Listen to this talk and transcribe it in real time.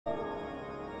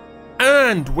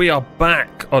And we are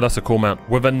back. Oh, that's a cool mount.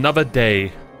 With another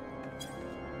day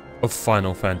of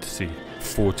Final Fantasy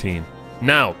XIV.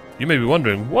 Now, you may be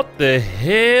wondering, what the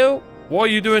hell? What are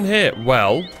you doing here?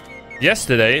 Well,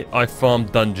 yesterday I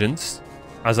farmed dungeons,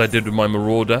 as I did with my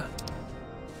Marauder,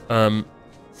 and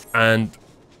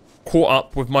caught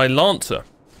up with my Lancer,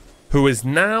 who is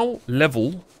now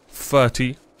level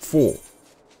 34.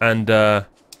 And I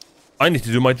need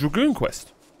to do my Dragoon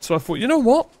quest. So I thought, you know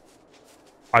what?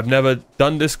 I've never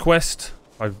done this quest.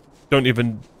 I don't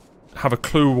even have a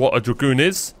clue what a Dragoon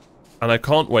is. And I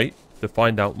can't wait to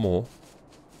find out more.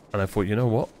 And I thought, you know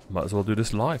what? Might as well do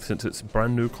this live since it's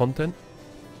brand new content.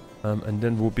 And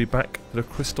then we'll be back to the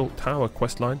Crystal Tower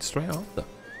questline straight after.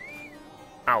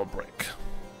 Albrecht.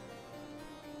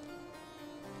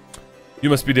 You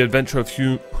must be the adventurer of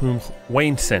whom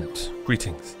Wayne sent.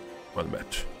 Greetings. Well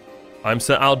met. I'm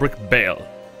Sir Albrecht Bale,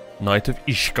 Knight of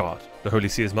Ishgard. The Holy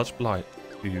See is much obliged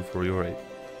to you for your aid.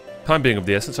 Time being of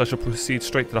the essence, I shall proceed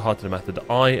straight to the heart of the matter.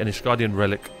 The eye, an Ishgardian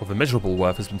relic of immeasurable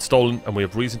worth, has been stolen, and we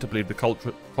have reason to believe the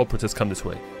culprit has come this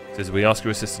way. It says we ask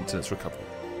your assistance in its recovery.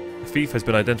 The thief has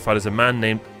been identified as a man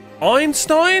named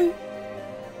Einstein?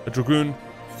 A Dragoon.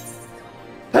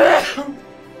 Of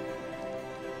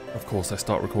course, I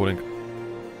start recording.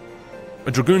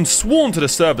 A Dragoon sworn to the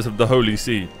service of the Holy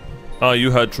See. Ah, you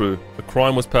heard true. The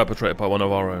crime was perpetrated by one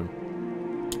of our own.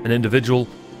 An individual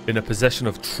in a possession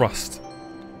of trust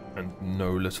and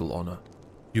no little honor.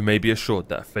 You may be assured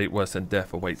that a fate worse than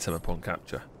death awaits him upon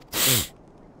capture.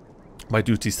 My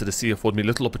duties to the sea afford me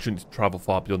little opportunity to travel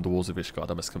far beyond the walls of Ishgard,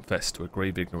 I must confess, to a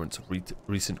grave ignorance of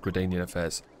recent Gridanian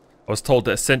affairs. I was told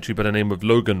that a sentry by the name of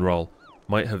Loganral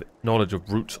might have knowledge of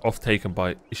routes oft taken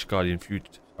by Ishgardian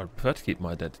fugitives. I would prefer to keep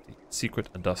my identity secret,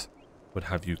 and thus would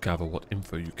have you gather what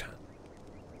info you can.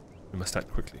 We must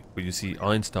act quickly, but you see,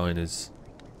 Einstein is...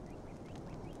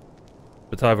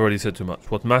 But I've already said too much.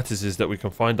 What matters is that we can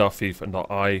find our thief and our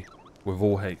eye with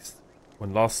all haste.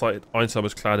 When last sighted, Einstein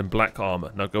was clad in black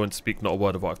armor. Now go and speak not a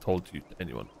word of what I've told you to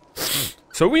anyone.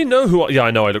 So we know who... Yeah,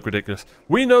 I know I look ridiculous.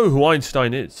 We know who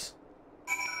Einstein is.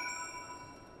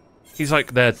 He's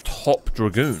like their top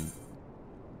Dragoon.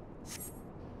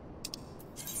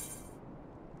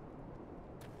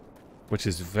 Which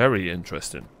is very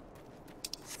interesting.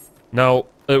 Now,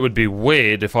 it would be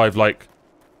weird if I've, like,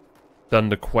 done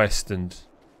the quest and...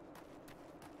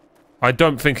 I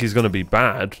don't think he's going to be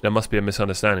bad. There must be a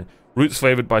misunderstanding. Routes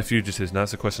favoured by fugitives. Now,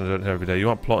 that's a question I don't hear every day. You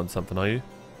aren't plotting something, are you?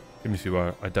 Even if you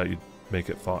were, I doubt you'd make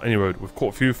it far. Any road. We've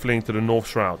caught a few fleeing to the North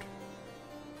Shroud.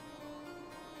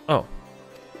 Oh.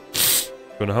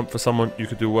 Going to hunt for someone, you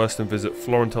could do worse than visit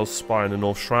Florentel's spire in the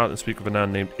North Shroud and speak with a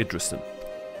man named Idriston.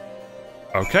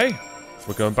 Okay.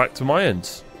 We're going back to my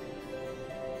ends.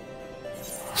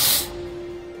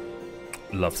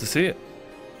 Love to see it.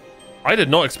 I did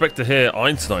not expect to hear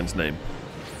Einstein's name.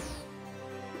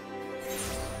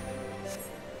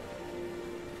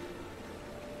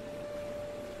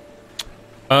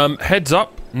 Heads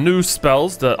up, new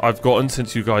spells that I've gotten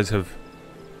since you guys have...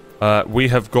 we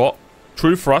have got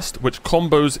True Thrust, which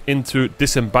combos into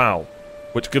Disembowel,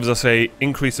 which gives us a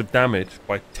increase of damage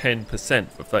by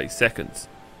 10% for 30 seconds.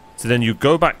 So then you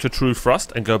go back to True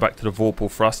Thrust and go back to the Vorpal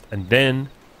Thrust, and then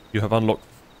you have unlocked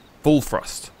Full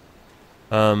Thrust,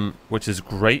 which is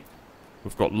great.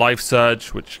 We've got Life Surge,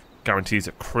 which guarantees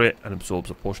a crit and absorbs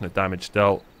a portion of damage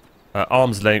dealt.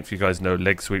 Arm's Length, you guys know,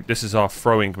 Leg Sweep. This is our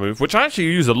throwing move, which I actually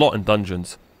use a lot in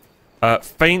dungeons.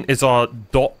 Feint is our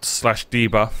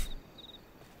dot/debuff.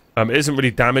 It isn't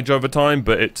really damage over time,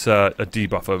 but it's a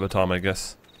debuff over time, I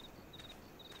guess.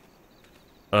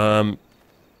 And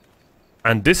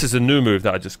this is a new move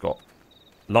that I just got.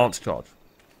 Lance Charge.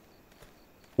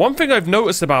 One thing I've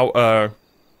noticed about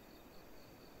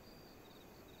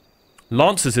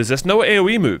Lancers is there's no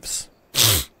AoE moves.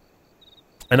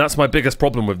 And that's my biggest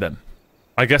problem with them.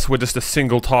 I guess we're just a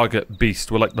single target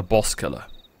beast. We're like the boss killer.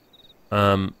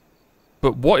 But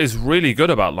what is really good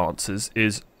about Lancers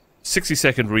is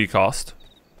 60-second recast.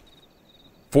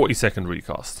 40-second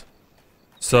recast.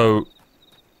 So,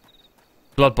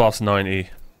 Bloodbath's 90.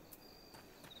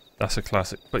 That's a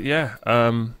classic. But yeah,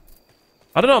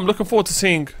 I don't know, I'm looking forward to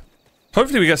seeing...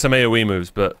 Hopefully we get some AoE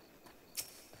moves, but...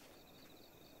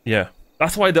 Yeah.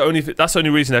 That's why that's the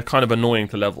only reason they're kind of annoying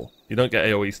to level. You don't get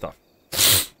AoE stuff.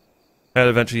 And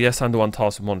eventually, yes, I'm the one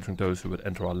tasked with monitoring those who would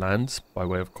enter our lands by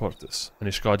way of Cortus. An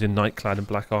Ishgardian knight clad in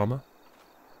black armor.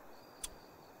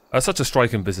 Such a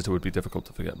striking visitor would be difficult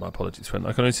to forget. My apologies, friend.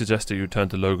 I can only suggest that you return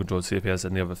to Logandraw and see if he has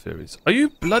any other theories. Are you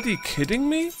bloody kidding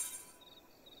me?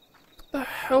 What the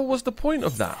hell was the point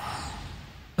of that?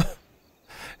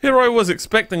 Here I was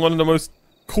expecting one of the most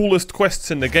coolest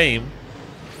quests in the game.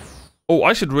 Oh,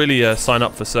 I should really sign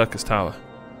up for Circus Tower.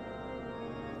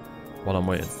 While I'm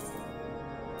waiting.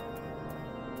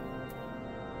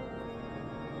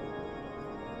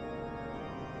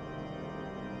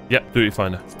 Yep, Duty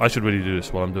Finder. I should really do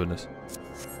this while I'm doing this.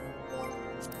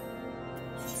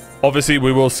 Obviously,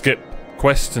 we will skip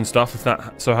quests and stuff if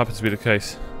that so happens to be the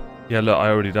case. Yeah, look, I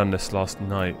already done this last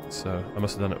night, so I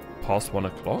must have done it past 1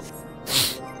 o'clock.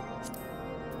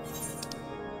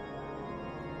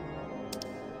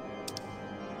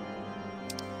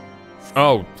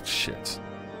 Oh, shit.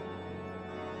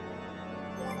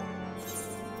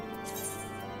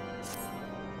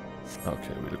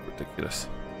 Okay, we look ridiculous.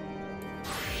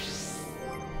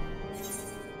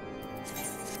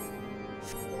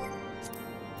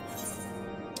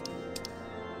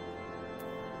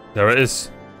 There it is.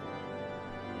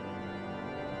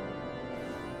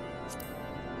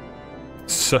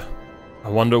 So, I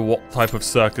wonder what type of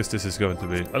circus this is going to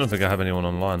be. I don't think I have anyone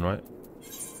online, right?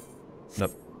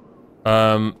 Nope.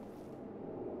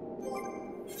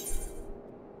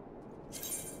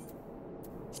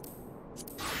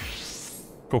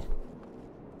 Cool.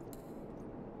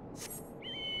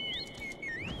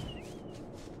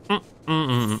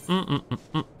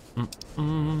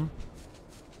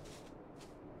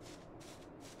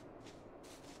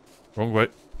 Wrong way.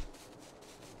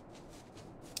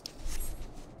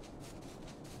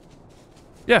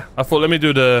 Yeah, I thought let me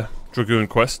do the Dragoon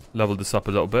quest, level this up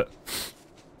a little bit.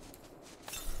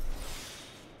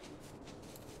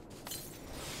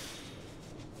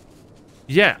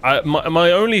 Yeah,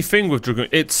 my only thing with Dragoon,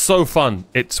 it's so fun.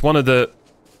 It's one of the...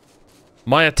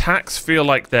 My attacks feel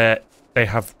like they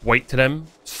have weight to them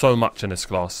so much in this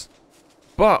class.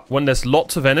 But when there's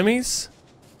lots of enemies,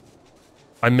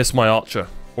 I miss my archer.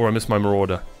 Or I miss my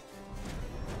marauder.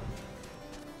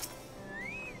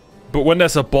 But when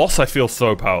there's a boss, I feel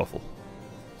so powerful.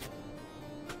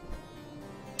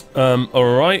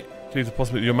 Alright. Please the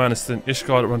possibility your man is an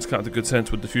Ishgard that runs counter to good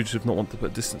sense. Would the fugitive not want to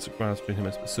put distance of grounds between him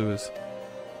and his pursuers?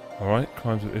 Alright.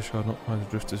 Crimes of Ishgard, not crimes of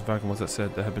drifters. Vagabonds, that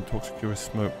said, there have been talks of curious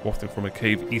smoke wafting from a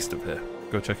cave east of here.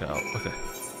 Go check it out. Okay.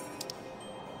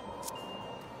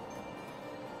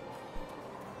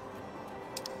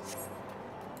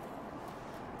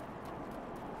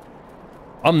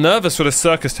 I'm nervous for the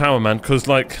Circus Tower, man, because,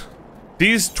 like,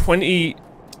 these 20...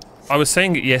 I was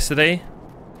saying it yesterday.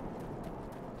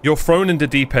 You're thrown in the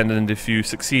deep end, and if you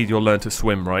succeed, you'll learn to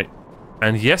swim, right?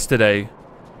 And yesterday,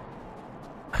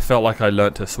 I felt like I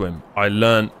learned to swim. I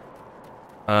learned,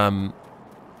 that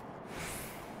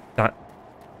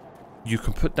you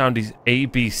can put down these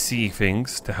ABC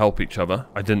things to help each other.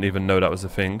 I didn't even know that was a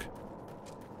thing.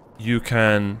 You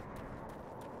can...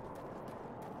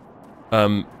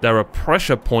 there are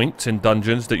pressure points in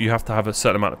dungeons that you have to have a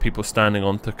certain amount of people standing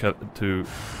on to do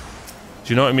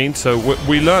you know what I mean? So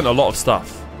we learn a lot of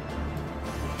stuff.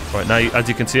 Right, now, as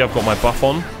you can see, I've got my buff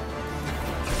on.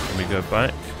 Let me go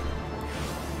back.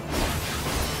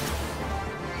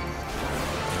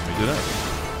 Let me do that.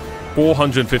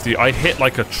 450. I hit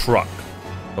like a truck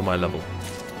for my level.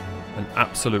 An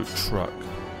absolute truck.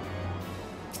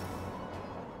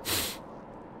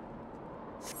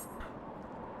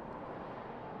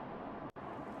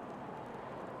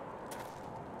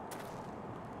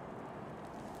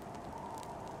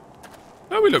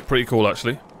 Oh, we look pretty cool,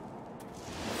 actually.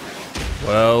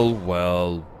 Well,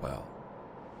 well, well.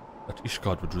 That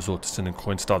Ishgard would resort to sending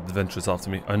coin-starved adventurers after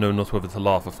me. I know not whether to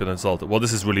laugh or feel insulted. Well,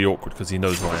 this is really awkward because he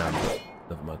knows who I am, but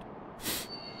never mind.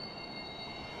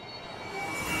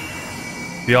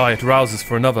 The eye, it rouses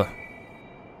for another.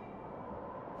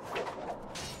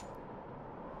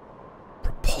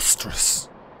 Preposterous.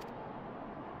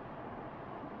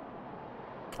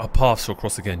 Our paths shall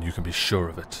cross again, you can be sure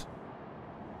of it.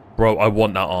 Bro, I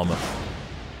want that armor.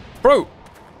 Bro,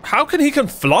 how can he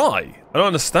fly? I don't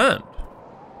understand.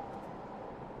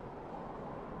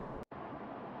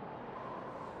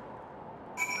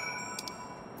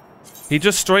 He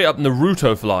just straight up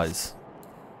Naruto flies.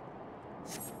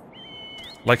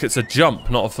 Like it's a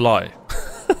jump, not a fly.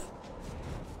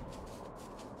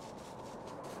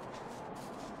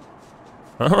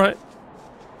 Alright.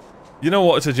 You know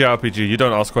what? It's a JRPG. You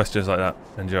don't ask questions like that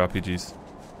in JRPGs.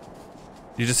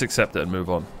 You just accept it and move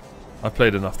on. I've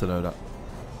played enough to know that.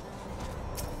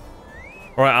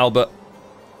 Alright, Albert.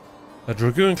 A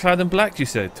dragoon clad in black, you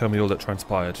said? Tell me all that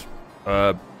transpired.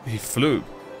 He flew.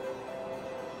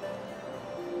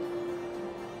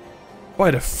 By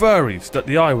the furries, that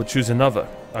the eye would choose another.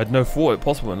 I had no thought it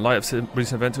possible. In light of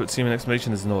recent events, it would seem an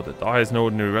explanation is in order. The eye is no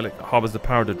ordinary relic. It harbors the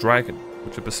power of the dragon,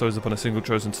 which it bestows upon a single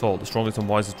chosen soul, the strongest and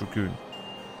wisest dragoon.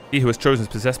 He who was chosen is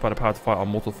possessed by the power to fight our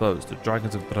mortal foes, the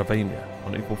dragons of Bravania,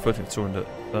 on equal footing, soaring the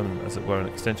firmament as it were an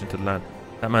extension to the land.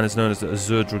 That man is known as the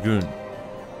Azure Dragoon.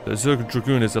 The Azure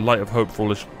Dragoon is the light of hope for all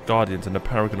his guardians and the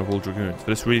paragon of all dragoons. For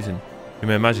this reason, you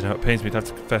may imagine how it pains me to have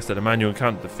to confess that the man you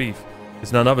encountered, the thief,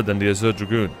 is none other than the Azure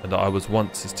Dragoon, and that I was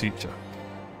once his teacher.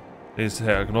 Needless to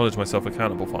say, I acknowledge myself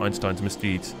accountable for Einstein's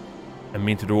misdeeds, and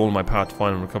mean to do all in my power to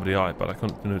find and recover the eye, but I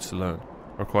can't do this alone.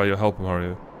 I require your help,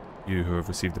 Mario, you who have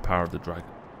received the power of the dragon.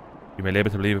 You may labor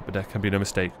to believe it, but there can be no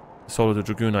mistake. The soul of the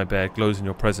dragoon I bear glows in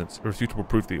your presence, irrefutable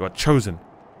proof that you are chosen.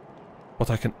 What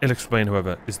I can ill explain,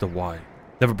 however, is the why.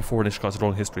 Never before in Ishgard's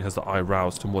long history has the eye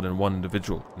roused to more than one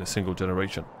individual in a single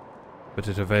generation. But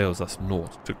it avails us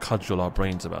naught to cudgel our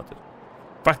brains about it.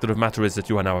 The fact of the matter is that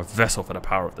you are now a vessel for the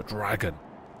power of the dragon.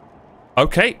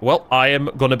 Okay, well, I am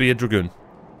gonna be a dragoon.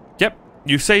 Yep,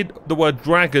 you say the word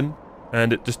dragon,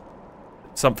 and it just...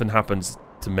 something happens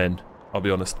to men, I'll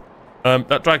be honest.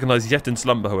 That dragon lies yet in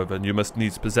slumber, however, and you must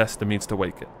needs possess the means to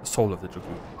wake it. The soul of the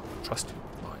dragoon. Trust you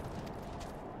with mine.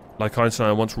 Like Einstein,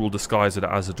 I once ruled the skies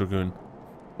as a dragoon.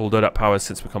 Although that power has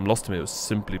since become lost to me, it was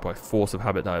simply by force of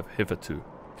habit that I have hitherto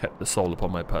kept the soul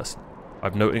upon my person. I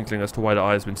have no inkling as to why the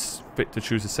eye has been fit to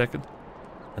choose a second,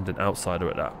 and an outsider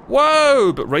at that.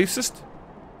 Whoa, but racist?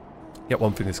 Yet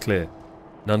one thing is clear.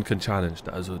 None can challenge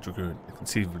the Azure Dragoon and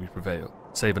conceivably prevail,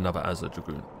 save another Azure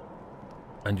Dragoon.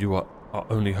 And you are our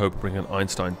only hope of bringing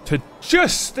Einstein to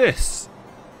justice!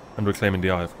 And reclaiming the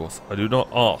eye, of course. I do not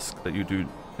ask that you do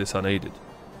this unaided.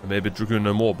 I may be a dragoon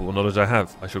no more, but what knowledge I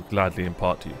have, I shall gladly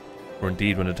impart to you. For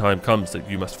indeed, when the time comes that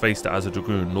you must face the Azure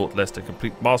Dragoon, naught less than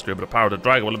complete mastery over the power of the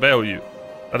dragon will avail you.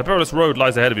 And a perilous road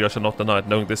lies ahead of you, I shall not deny it.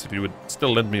 Knowing this, if you would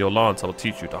still lend me your lance, I will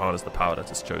teach you to harness the power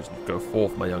that is chosen. Go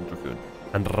forth, my young dragoon,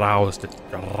 and rouse the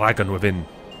dragon within.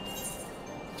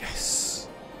 Yes.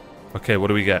 Okay, what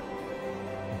do we get?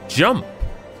 Jump.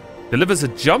 Delivers a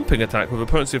jumping attack with a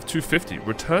potency of 250.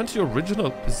 Return to your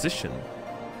original position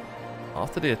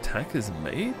after the attack is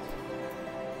made?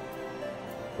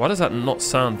 Why does that not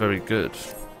sound very good?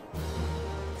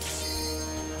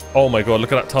 Oh my god,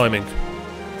 look at that timing.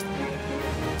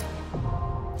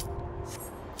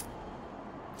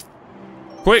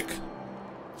 Quick!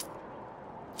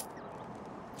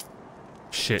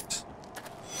 Shit.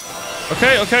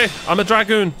 Okay, okay, I'm a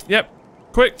dragoon. Yep,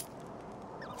 quick.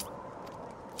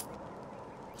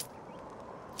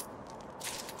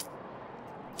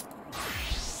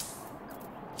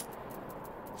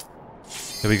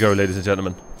 Here we go, ladies and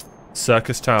gentlemen.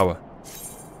 Circus Tower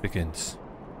begins.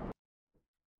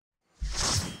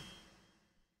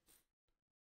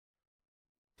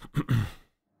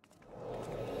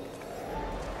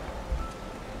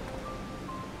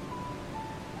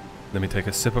 Let me take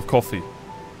a sip of coffee.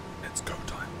 It's go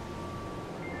time.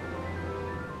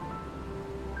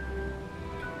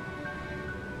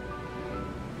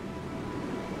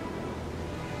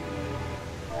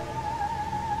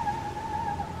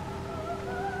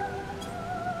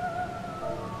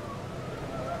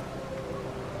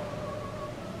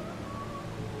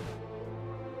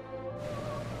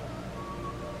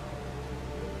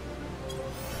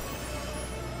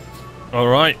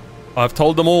 Alright, I've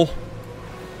told them all.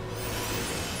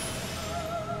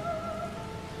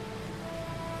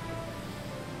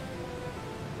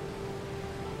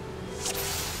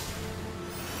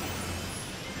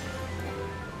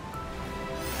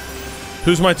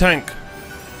 Who's my tank?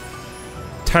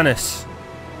 Tannis.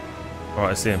 Alright,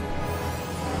 I see him.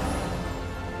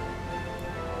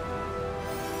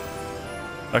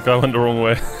 That guy went the wrong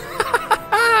way.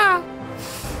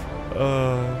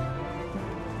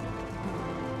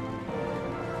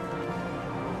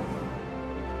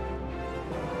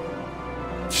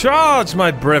 Charge,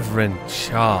 my brethren,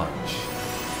 charge.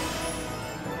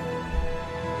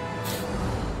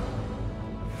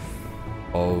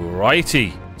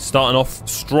 Alrighty. Starting off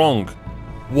strong.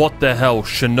 What the hell?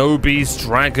 Shinobis,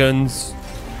 dragons.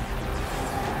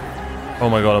 Oh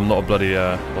my god, I'm not a bloody,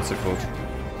 what's it called?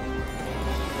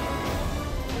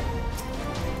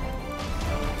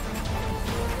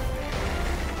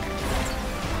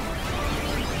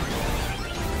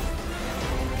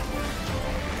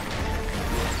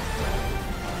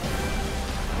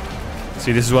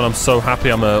 See, this is when I'm so happy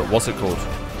I'm a, what's it called?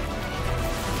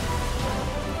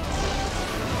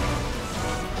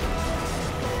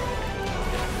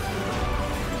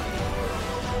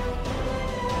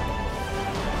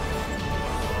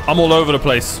 I'm all over the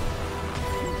place.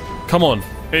 Come on,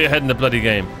 get your head in the bloody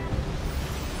game.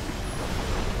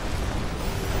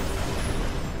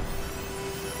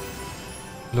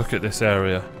 Look at this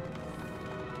area.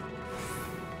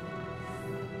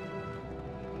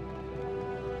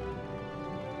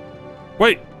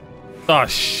 Wait! Ah,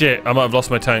 shit. I might have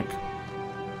lost my tank.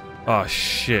 Ah,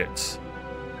 shit.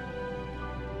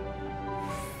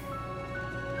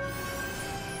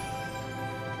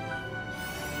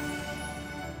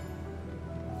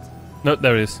 No,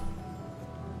 there he is.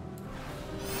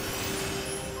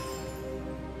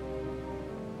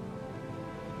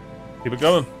 Keep it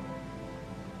going.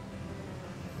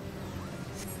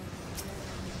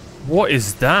 What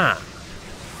is that?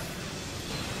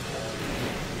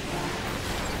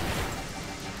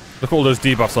 Look at all those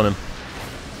debuffs on him.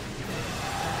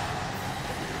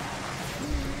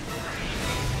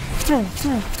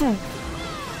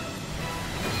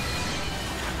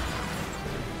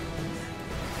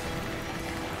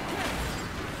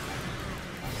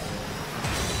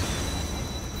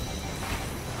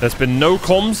 There's been no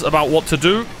comms about what to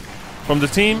do from the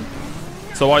team,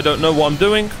 so I don't know what I'm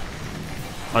doing.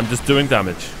 I'm just doing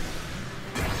damage.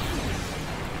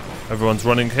 Everyone's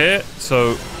running here,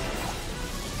 so...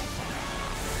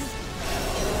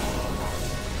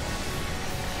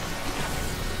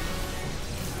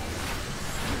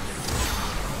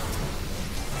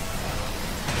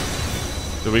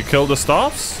 Do we kill the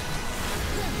staffs?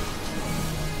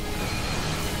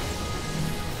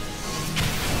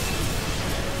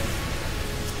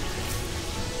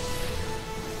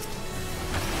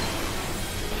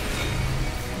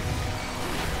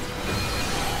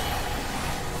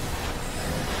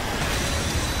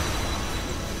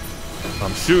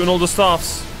 I'm shooting all the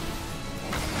staffs.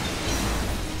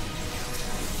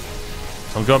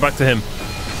 I'm going back to him.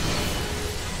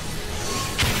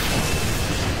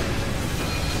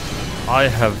 I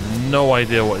have no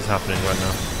idea what is happening right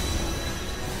now.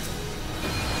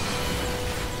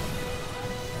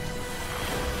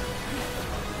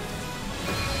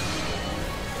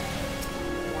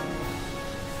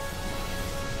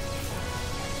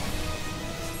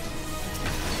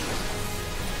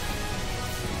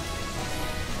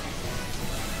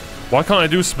 Why can't I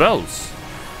do spells?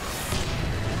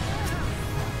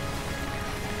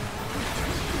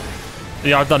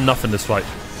 Yeah, I've done nothing this fight.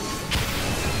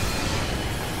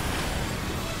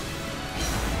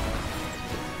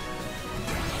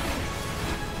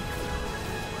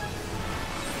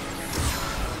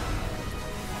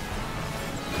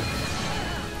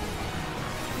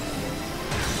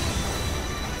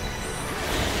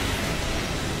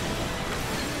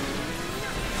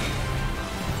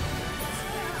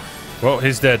 Well,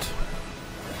 he's dead.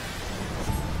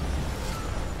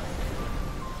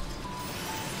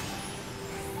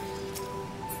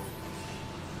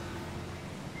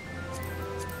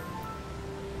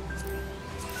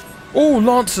 Oh,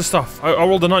 Lancer stuff. I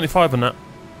rolled a 95 on that.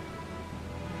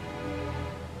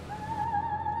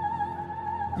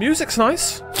 Music's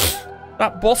nice.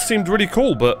 That boss seemed really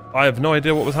cool, but I have no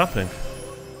idea what was happening.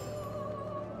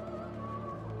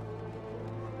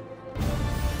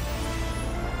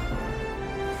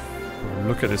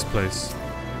 Look at this place.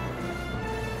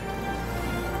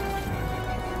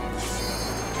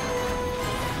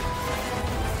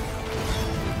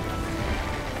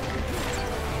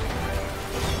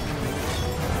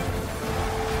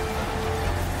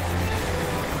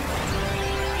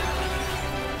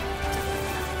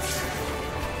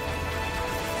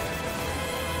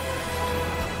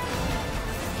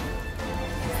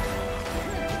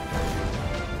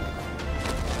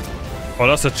 Oh,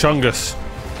 that's a Chungus.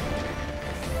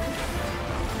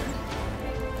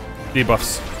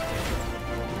 Debuffs.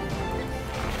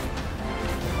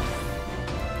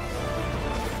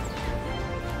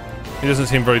 He doesn't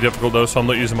seem very difficult though, so I'm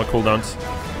not using my cooldowns.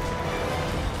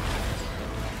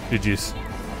 GG's.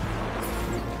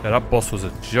 Yeah, that boss was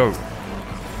a joke.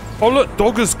 Oh look,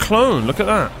 Dogger's clone, look at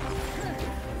that.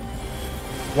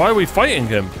 Why are we fighting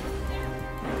him?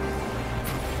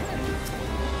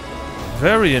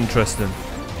 Very interesting.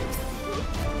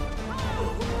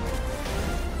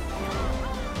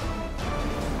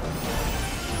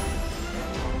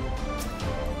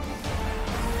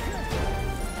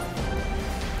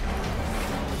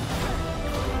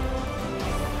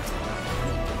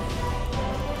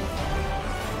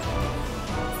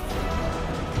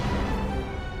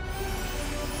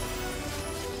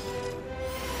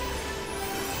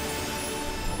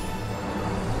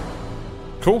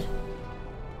 Cool.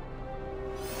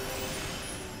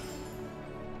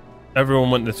 Everyone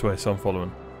went this way, so I'm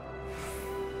following.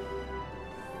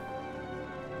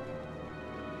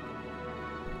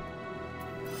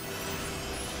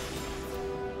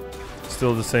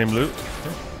 Still the same loot.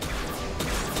 Okay.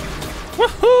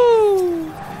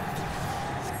 Woohoo!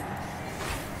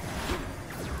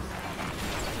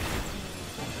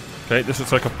 Okay, this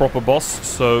looks like a proper boss,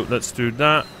 so let's do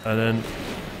that, and then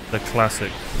the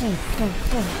classic.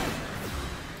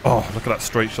 Oh, look at that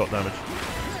straight shot damage.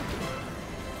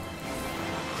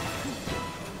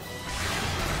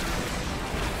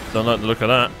 Don't like the look of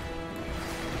that.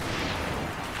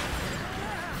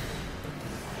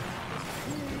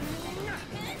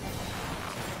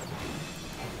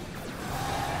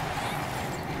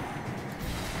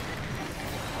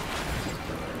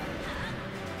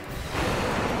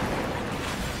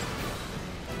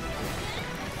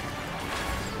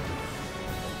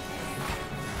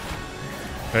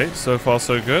 Okay, so far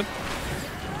so good.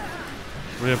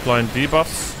 Reapplying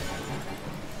debuffs.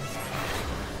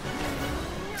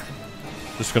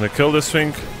 Just gonna kill this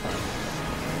thing.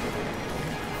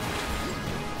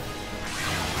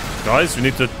 Guys, we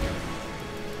need to...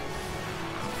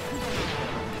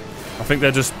 I think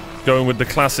they're just going with the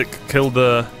classic kill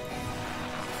the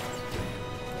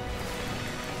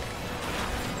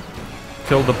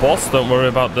boss, don't worry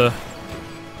about the...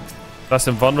 That's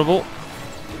invulnerable.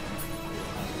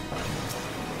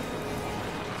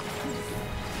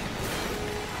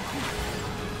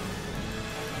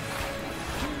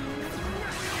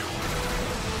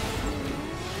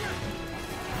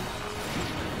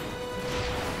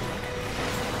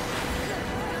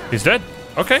 He's dead.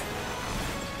 Okay.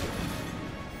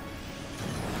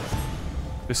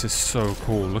 This is so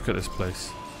cool. Look at this place.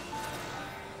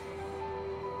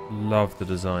 Love the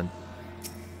design.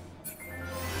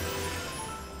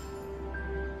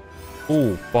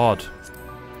 Ooh, Bard.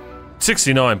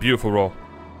 69. Beautiful roll.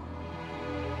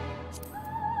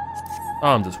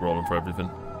 I'm just rolling for everything.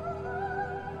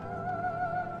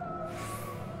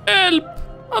 Help!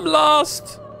 I'm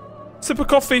lost. Sip of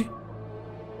coffee.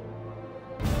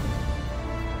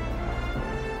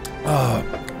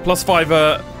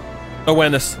 +5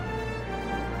 awareness.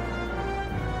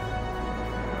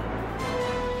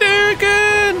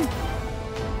 Again!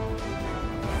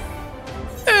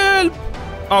 Help!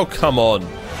 Oh, come on.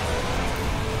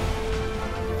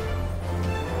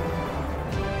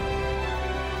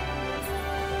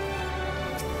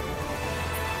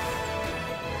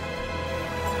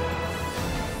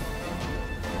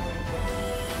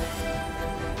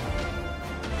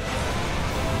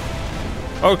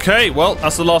 Okay, well,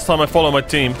 that's the last time I follow my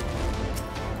team.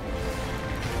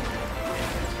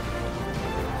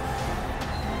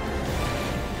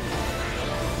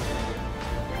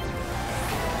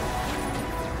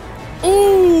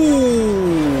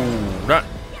 Ooh, that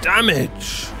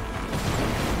damage.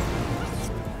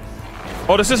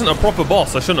 Oh, this isn't a proper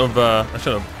boss. I shouldn't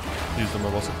have used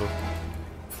them. What's it called?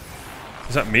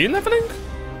 Is that me leveling?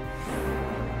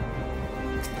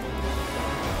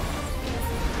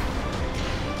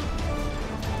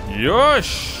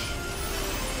 Yosh!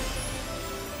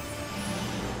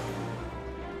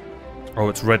 Oh,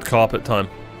 it's red carpet time.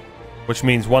 Which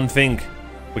means one thing.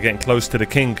 We're getting close to the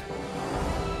king.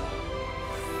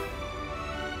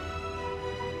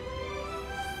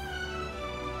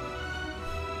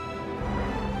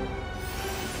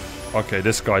 Okay,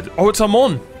 this guy... Oh, it's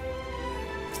Amon!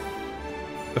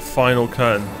 The final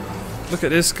curtain. Look at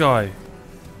this guy.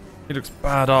 He looks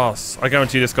badass. I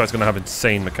guarantee this guy's gonna have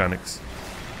insane mechanics.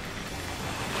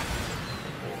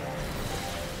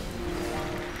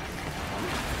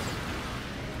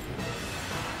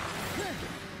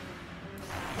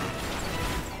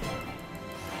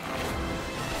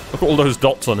 Look at all those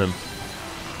dots on him.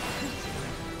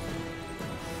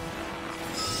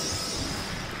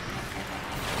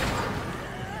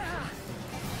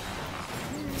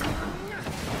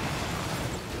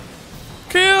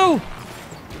 Kill!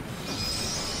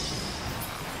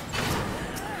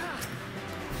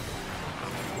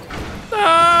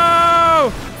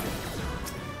 No!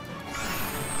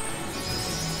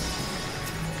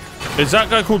 Is that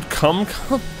guy called Cum?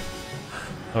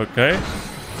 Okay.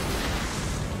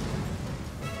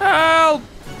 Help!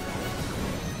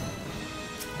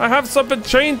 I have something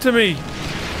chained to me.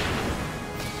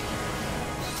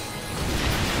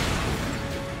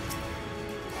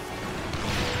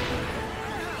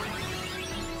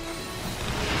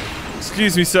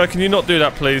 Excuse me, sir. Can you not do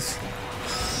that, please?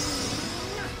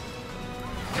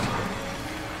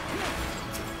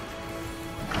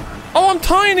 Oh, I'm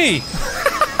tiny!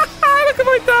 Look at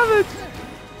my damage!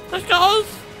 Let's go!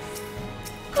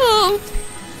 Oh!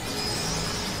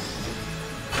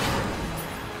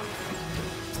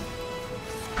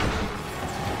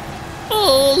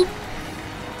 Oh!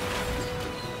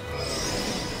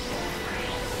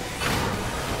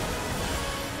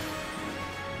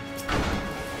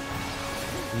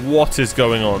 What is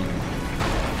going on?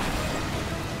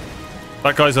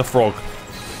 That guy's a frog.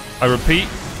 I repeat,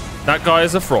 that guy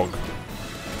is a frog.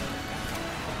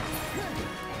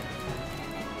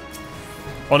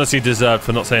 Honestly deserved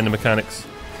for not saying the mechanics.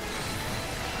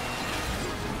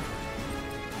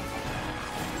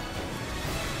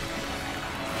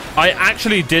 I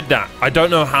actually did that. I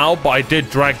don't know how, but I did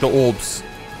drag the orbs.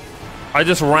 I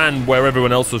just ran where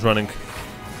everyone else was running.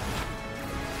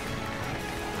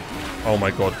 Oh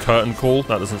my god, curtain call?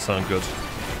 That doesn't sound good.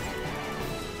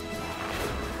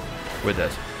 We're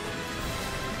dead.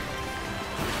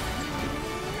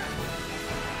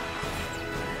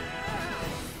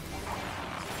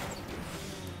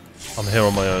 I'm here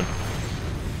on my own.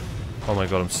 Oh my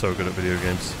god, I'm so good at video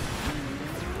games.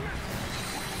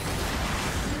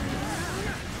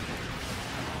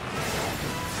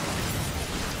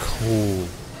 Cool.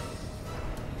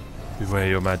 Beware,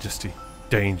 your majesty.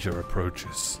 Danger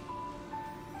approaches.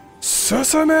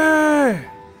 Sesame!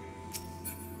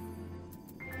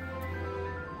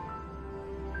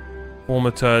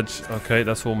 Thaumaturge. Okay,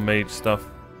 that's all mage stuff.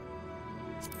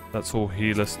 That's all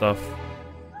healer stuff.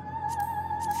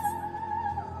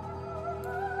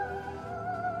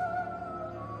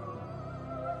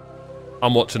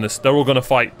 I'm watching this. They're all gonna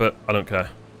fight, but I don't care.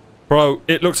 Bro,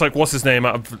 it looks like what's his name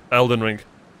out of Elden Ring.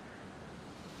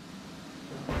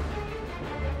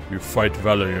 You fight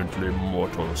valiantly,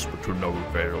 mortals, but to no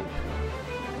avail.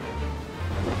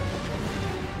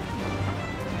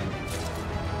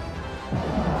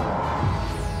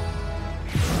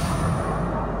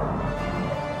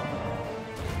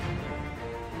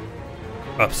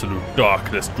 Absolute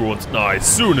darkness draws nigh.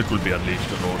 Soon it will be unleashed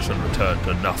and all shall return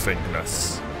to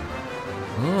nothingness.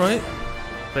 Alright.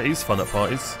 Bet he's fun at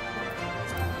parties.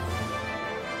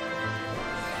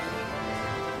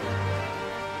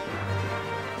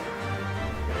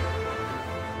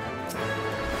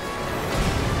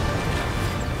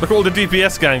 Look at all the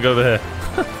DPS gang over here.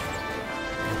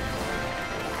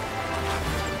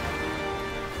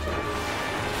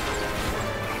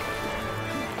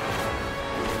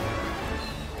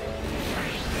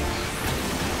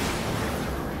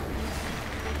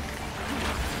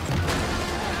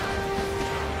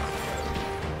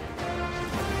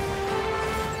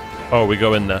 Oh, we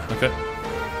go in there. Okay.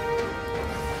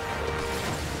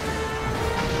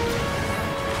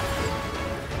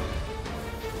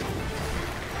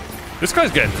 This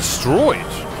guy's getting destroyed.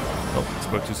 Oh, I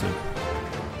spoke too soon.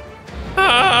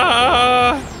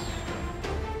 Ah!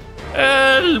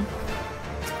 Help!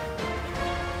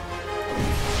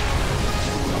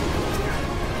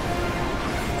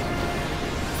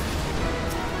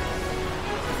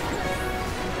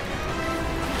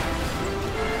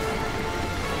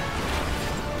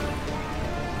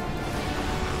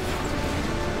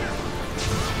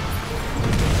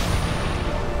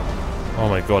 Oh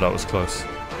my god, that was close.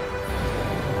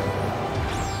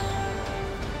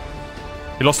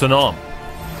 He lost an arm.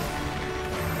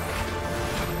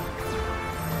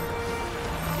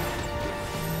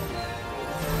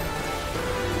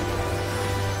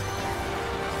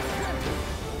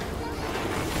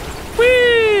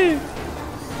 Whee!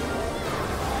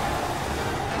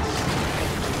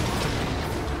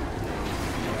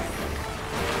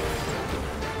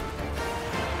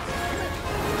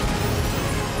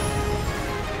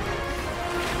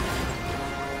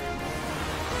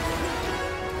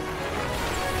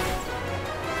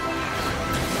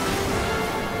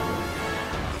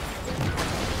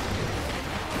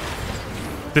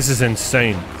 This is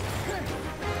insane.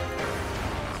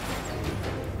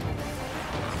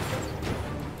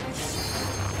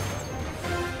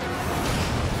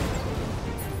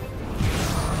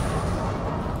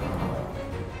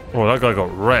 Oh, that guy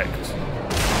got wrecked.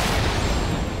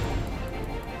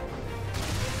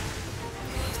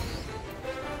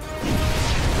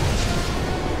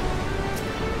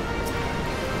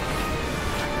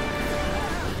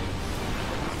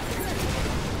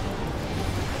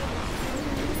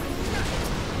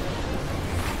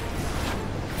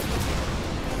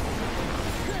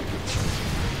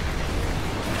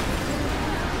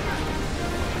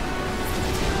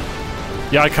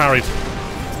 Yeah, I carried.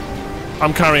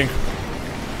 I'm carrying.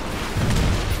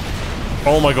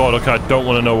 Oh my god, okay, I don't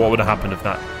want to know what would have happened if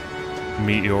that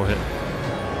meteor hit.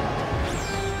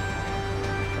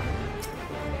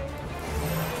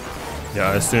 Yeah,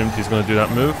 I assumed he's going to do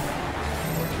that move.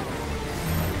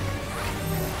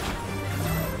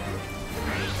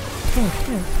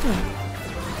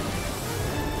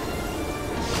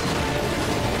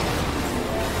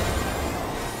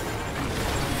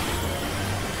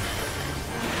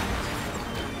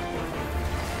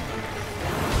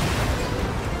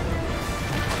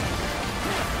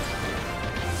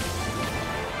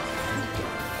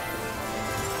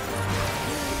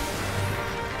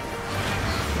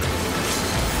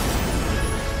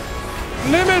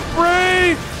 Limit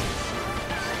break!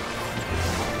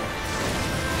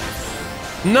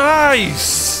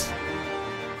 Nice!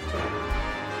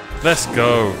 Let's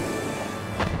go.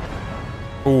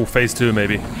 Oh, phase 2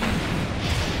 maybe.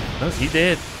 No, he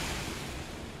did.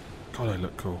 God, I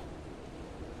look cool.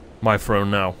 My throne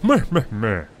now. Meh, meh,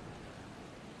 meh.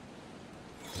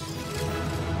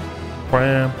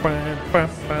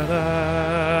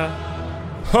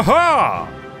 Ha ha!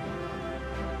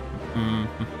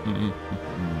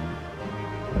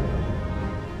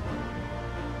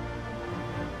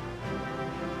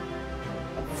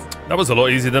 That was a lot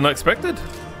easier than I expected.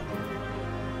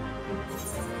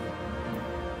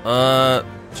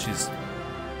 She's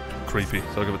creepy,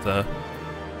 so I'll give it to her.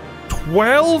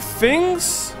 12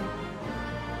 things?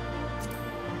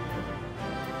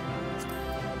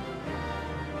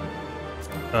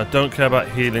 Don't care about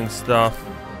healing stuff.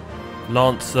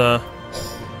 Lancer.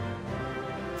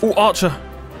 Oh, Archer!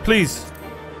 Please!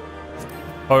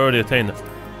 Oh, I already attained it.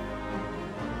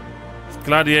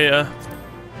 Gladiator.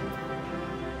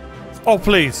 Oh,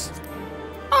 please!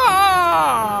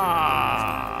 Ah!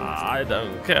 I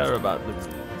don't care about the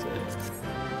music.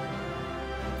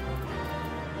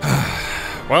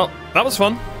 Well, that was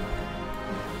fun.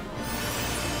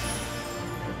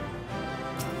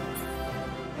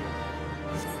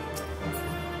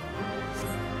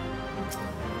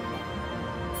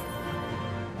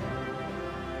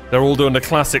 They're all doing the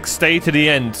classic stay to the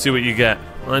end, see what you get.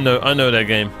 I know their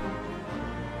game.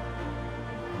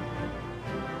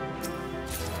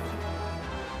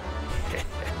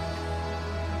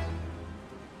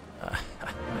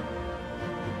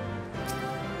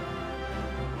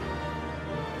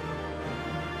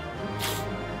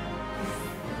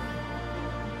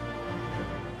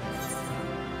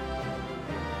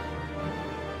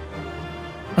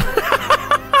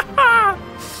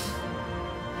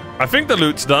 I think the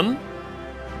loot's done.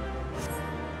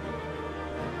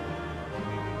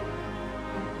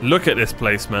 Look at this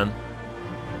place, man.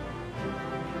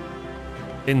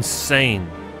 Insane.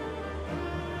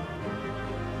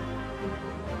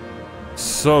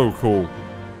 So cool.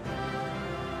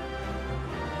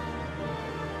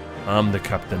 I'm the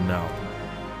captain now.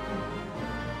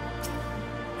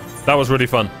 That was really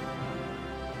fun.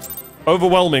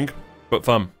 Overwhelming, but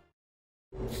fun.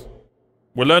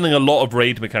 We're learning a lot of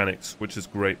raid mechanics, which is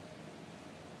great.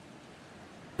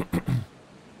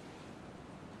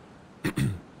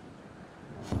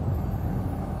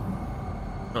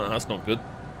 Oh, that's not good.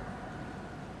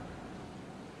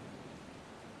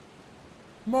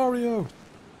 Mario!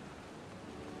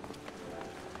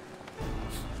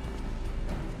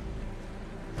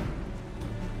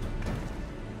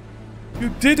 You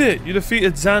did it! You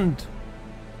defeated Zand.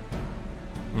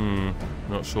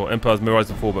 Not sure. Empire's mirrorized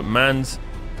before, but man's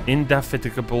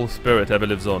indefatigable spirit ever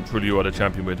lives on. Truly you are the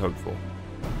champion we'd hoped for.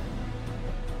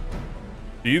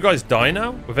 Do you guys die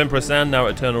now? With Emperor Zand now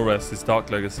at eternal rest, his dark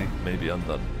legacy may be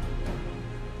undone.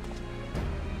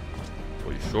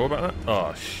 Are you sure about that?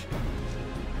 Oh, shit.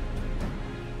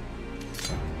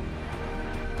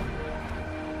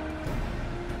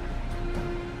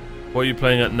 What are you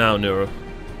playing at now, Nero?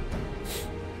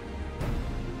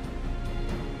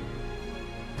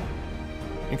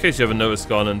 In case you haven't noticed,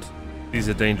 Garland, these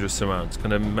are dangerous surrounds.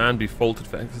 Can a man be faulted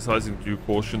for exercising due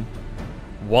caution?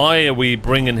 Why are we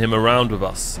bringing him around with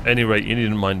us? At any rate, you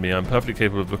needn't mind me. I'm perfectly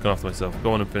capable of looking after myself.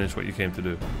 Go on and finish what you came to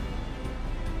do.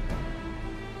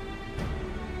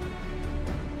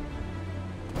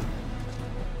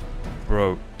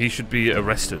 Bro, he should be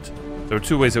arrested. There are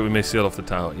two ways that we may seal off the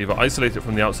tower. Either isolate it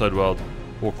from the outside world,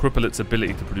 or cripple its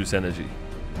ability to produce energy.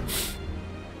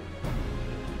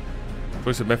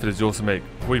 Choice of method is yours to make.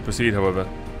 Before you proceed, however,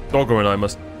 Dogger and I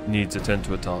must needs attend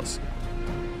to a task.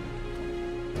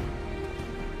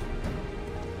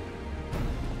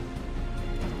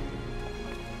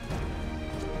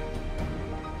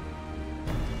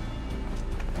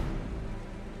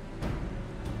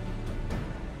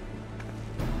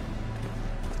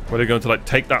 Were they going to, like,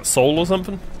 take that soul or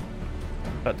something?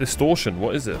 That distortion,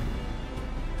 what is it?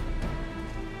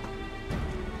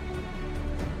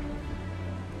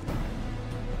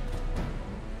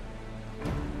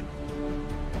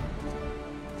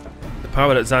 The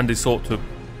power that Zandy sought to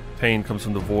obtain comes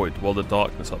from the void, while the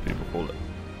darkness, our people call it.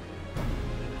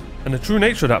 And the true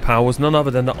nature of that power was none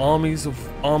other than the armies of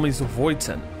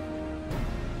Voidsent.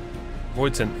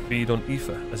 Voidsent feed on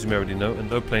ether, as you may already know,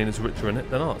 and no plane is richer in it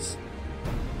than ours.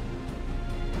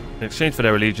 In exchange for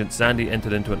their allegiance, Zandy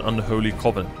entered into an unholy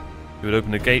covenant. He would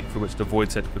open a gate through which the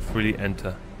Voidset could freely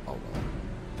enter our world.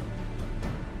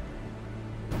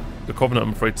 The covenant,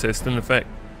 I'm afraid to say, is still in effect.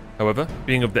 However,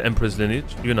 being of the Emperor's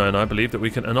lineage, you and I believe that we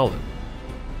can annul it.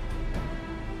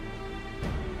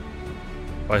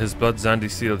 By his blood, Zandy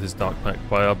sealed his dark pact.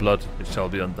 By our blood, it shall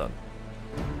be undone.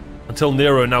 Until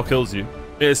Nero now kills you,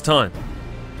 it is time.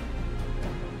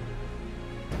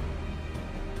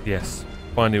 Yes,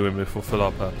 finally when we fulfill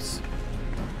our purpose.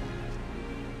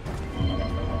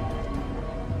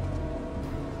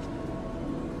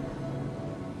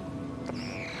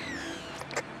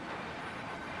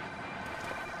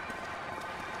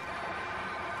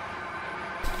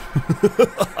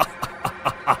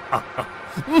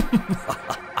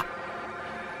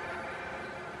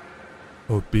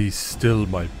 Oh, be still,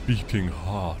 my beating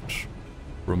heart.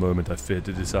 For a moment I feared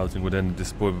that this outing would end in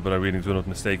disappointment, but our readings were not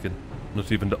mistaken.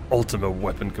 Not even the ultimate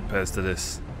weapon compares to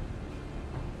this.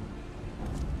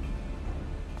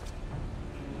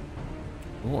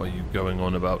 What are you going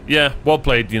on about? Yeah, well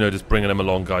played, you know, just bringing them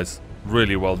along, guys.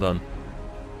 Really well done.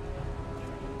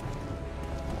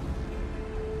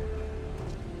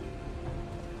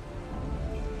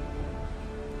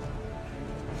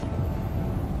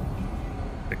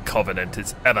 The Covenant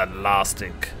is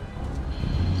everlasting.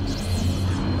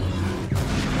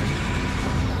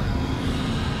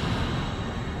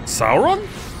 Sauron?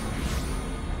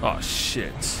 Oh,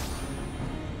 shit.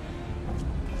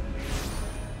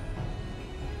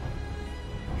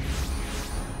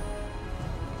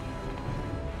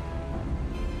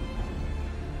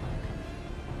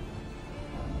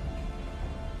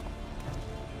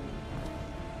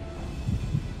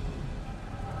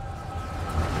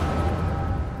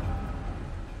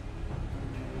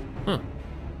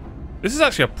 This is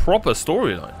actually a proper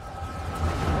storyline.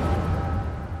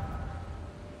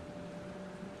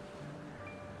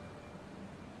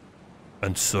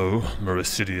 And so,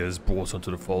 Mericidia is brought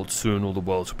onto the fold. Soon all the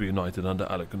worlds will be united under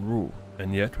Alekan rule.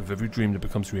 And yet, with every dream that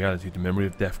becomes reality, the memory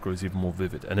of death grows even more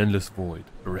vivid. An endless void,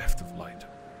 bereft of light.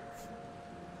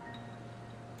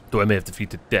 Though I may have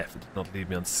defeated death, it did not leave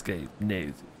me unscathed. Nay,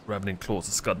 its ravening claws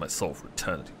have scarred my soul for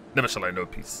eternity. Never shall I know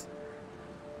peace.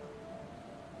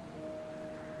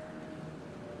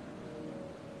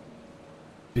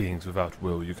 Beings without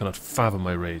will, you cannot fathom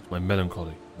my rage, my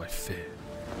melancholy, my fear.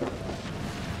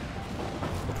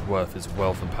 What worth is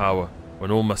wealth and power,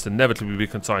 when all must inevitably be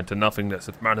consigned to nothingness?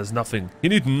 If man has nothing, he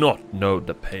need not know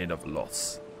the pain of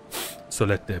loss. So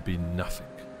let there be nothing.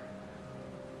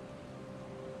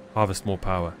 Harvest more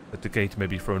power, that the gate may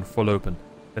be thrown full open.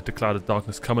 Let the cloud of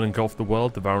darkness come and engulf the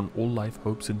world, devouring all life,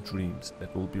 hopes and dreams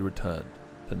that will be returned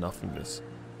to nothingness.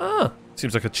 Ah,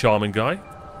 seems like a charming guy.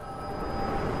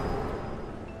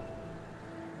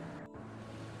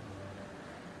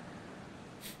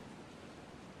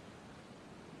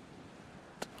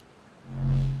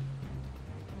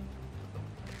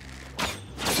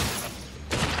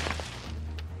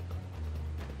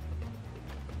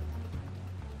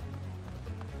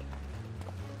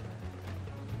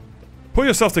 Pull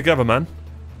yourself together, man.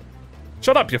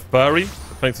 Shut up, you furry.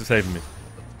 Thanks for saving me.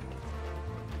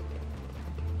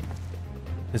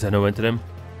 Is there no end to them?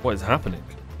 What is happening?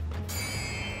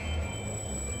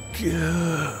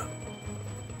 Gah.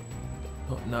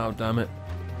 Not now, damn it.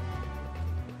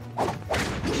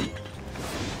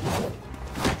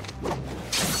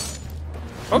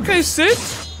 Okay, Sid.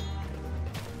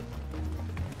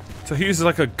 So he uses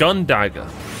like a gun dagger.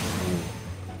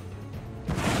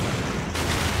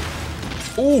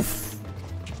 Oof!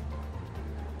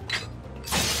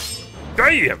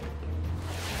 Damn!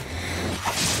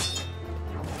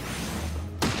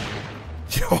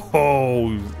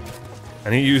 Yo!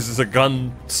 And he uses a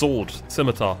gun sword,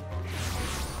 scimitar.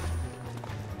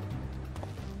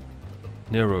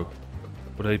 Nero,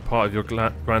 were they part of your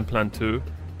grand plan too?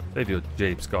 Save your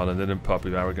Jabe Skull and then impart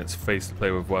with arrogance face to play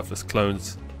with worthless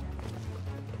clones.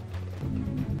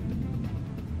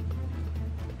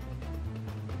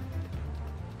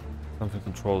 Something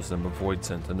controls them, a void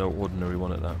center, no ordinary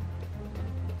one at that.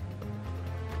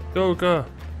 Yoga!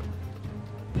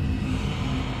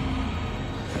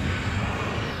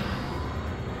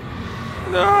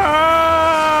 No!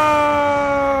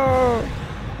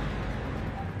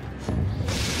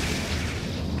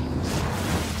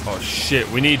 Oh shit,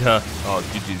 we need her. Oh,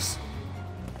 GG's.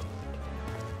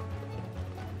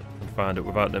 We found it.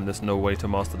 Without them, there's no way to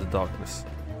master the darkness.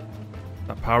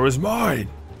 That power is mine!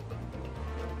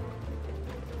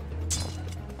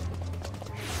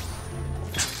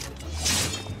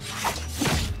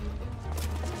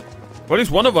 Well, at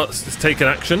least one of us has taken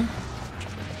action.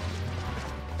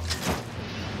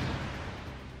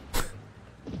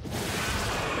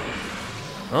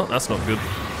 Oh, that's not good.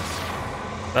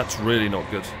 That's really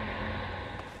not good.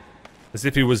 As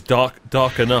if he was dark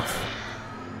enough.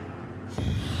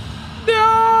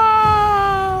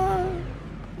 No!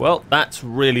 Well, that's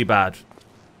really bad.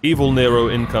 Evil Nero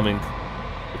incoming.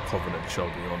 The Covenant shall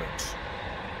be on it.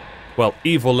 Well,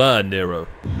 eviler Nero.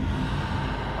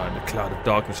 I'm the cloud of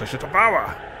darkness I should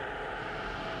devour.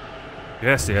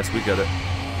 Yes, yes, we get it.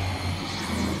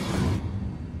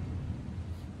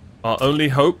 Our only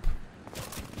hope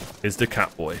is the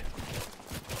cat boy.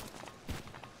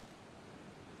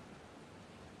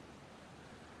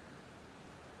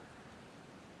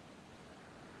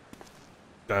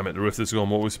 Damn it, the rift is gone.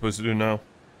 What are we supposed to do now?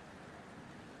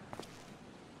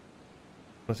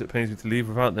 Unless it pains me to leave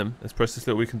without them, let's press this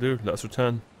little we can do. Let us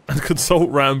return and consult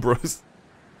Rambros.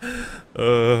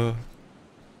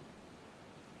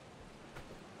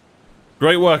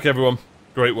 Great work, everyone.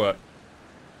 Great work.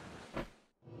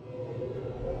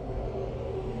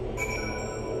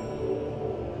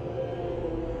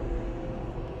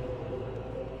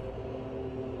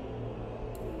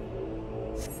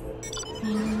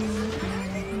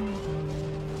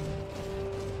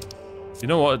 You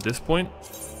know what, at this point,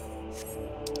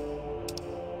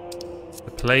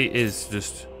 the play is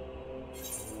just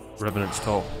Revenant's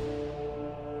Toll.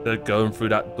 They're going through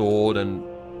that door and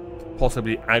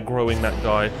possibly aggroing that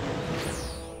guy.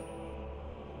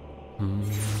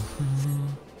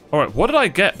 Alright, what did I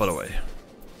get, by the way?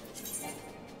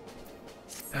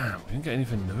 Damn, we didn't get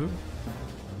anything new.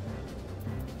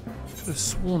 I could have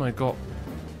sworn I got...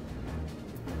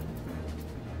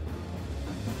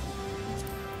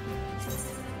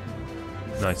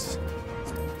 Nice.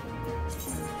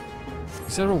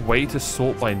 Is there a way to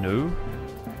sort by new?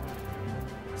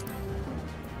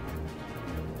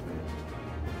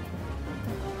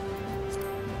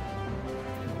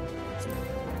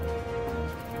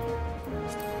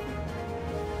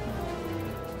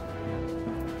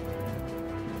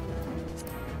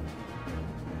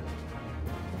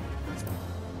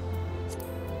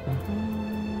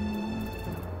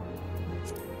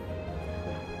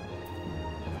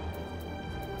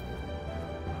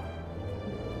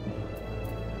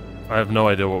 I have no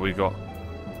idea what we got.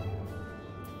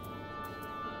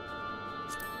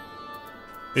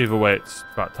 Either way, it's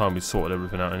about time we sorted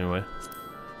everything out anyway.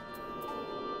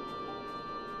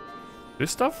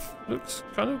 This stuff looks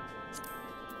kind of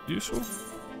useful.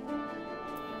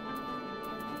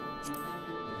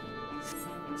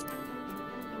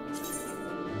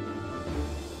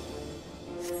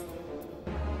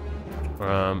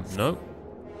 No.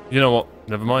 You know what?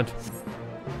 Never mind.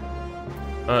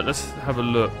 Let's have a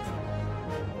look.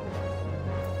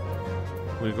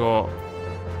 We got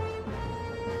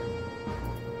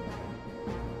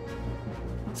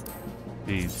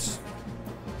these.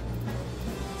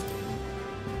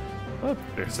 Oh,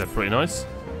 I guess they're pretty nice.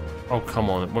 Oh,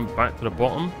 come on. It went back to the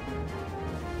bottom.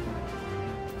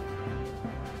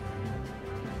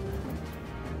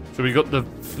 So we got the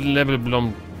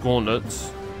Fleblblom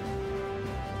gauntlets.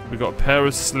 We got a pair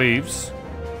of sleeves.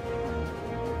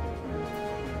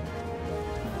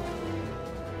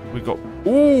 We got...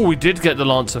 Ooh, we did get the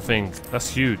Lancer thing. That's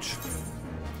huge.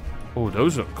 Oh,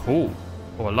 those look cool.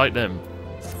 Oh, I like them.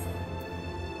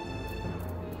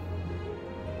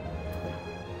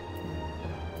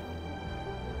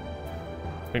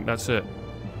 I think that's it.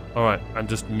 Alright, and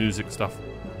just music stuff.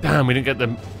 Damn, we didn't get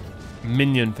the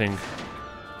minion thing.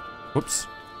 Whoops.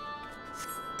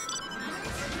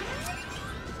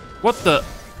 What the...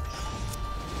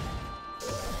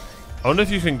 I wonder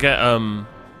if you can get,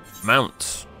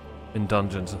 mounts in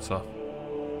dungeons and stuff.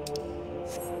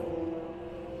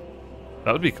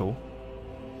 That would be cool.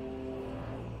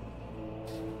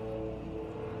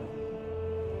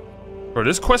 Bro,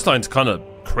 this questline's kind of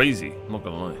crazy, I'm not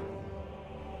gonna lie.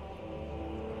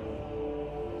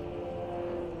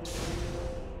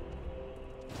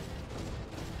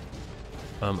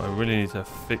 I really need to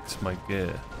fix my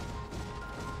gear.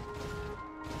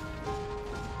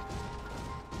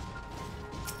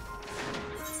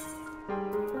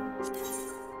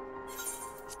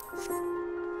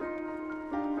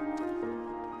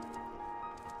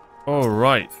 All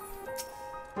right.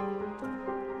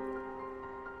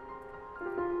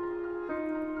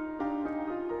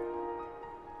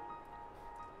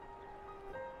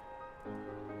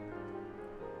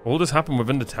 All this happened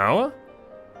within the tower?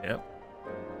 Yep.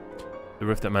 The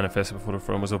rift that manifested before the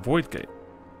throne was a void gate.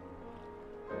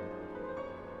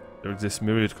 There exist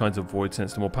myriad kinds of void,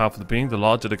 since the more powerful the being, the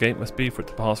larger the gate must be for it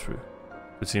to pass through.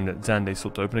 It would seem that Xande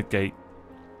sought to open a gate,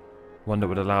 one that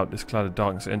would allow this cloud of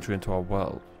darkness entry into our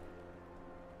world.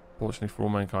 Fortunately for all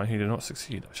mankind, he did not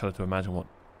succeed. I shudder to imagine what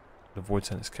the void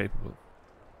sense is capable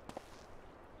of.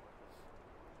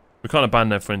 We can't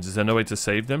abandon our friends. Is there no way to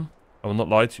save them? I will not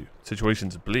lie to you. The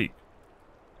situation's bleak.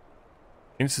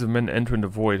 Instances of men entering the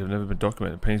void have never been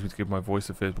documented. It pains me to give my voice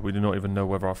to fears, but we do not even know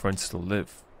whether our friends still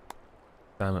live.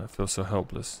 Damn it, I feel so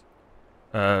helpless.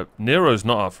 Nero's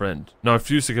not our friend. No, I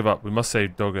refuse to give up. We must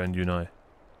save Dogger and Unai.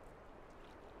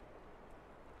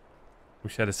 We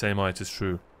share the same eye, it is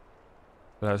true.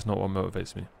 But that is not what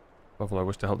motivates me. Above all, I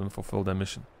wish to help them fulfill their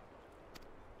mission.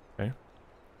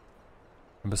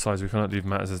 And besides, we cannot leave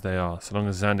matters as they are. So long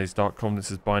as Xande's dark covenant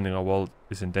is binding our world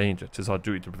is in danger, 'tis our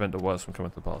duty to prevent the worst from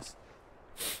coming to pass.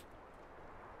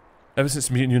 Ever since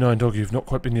meeting you now, Doggy, you've not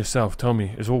quite been yourself. Tell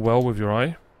me, is all well with your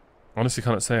eye? Honestly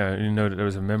cannot say. I only know that there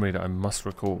is a memory that I must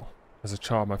recall. As a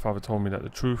child, my father told me that the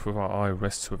truth of our eye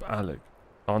rests with Alec.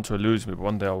 The answer eludes me, but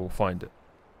one day I will find it.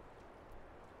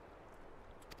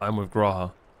 I am with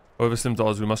Graha. However slim to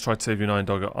odds, we must try to save you now,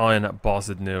 Doggy. I and that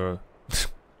bastard Nero.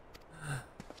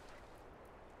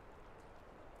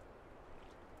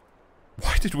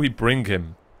 Why did we bring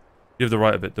him? You have the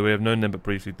right of it, though we have known them but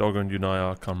briefly. Dogger and Unai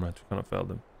are comrades. We cannot fail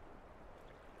them.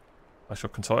 I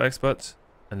shall consult experts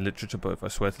and literature both. I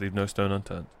swear to leave no stone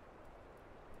unturned.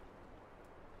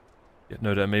 Yet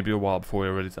know that it may be a while before we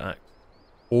are ready to act.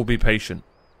 All be patient,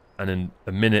 and in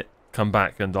a minute, come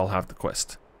back and I'll have the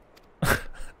quest.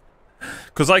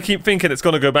 Because I keep thinking it's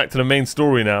going to go back to the main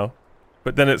story now.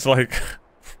 But then it's like...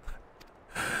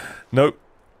 Nope.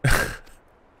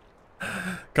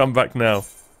 Come back now.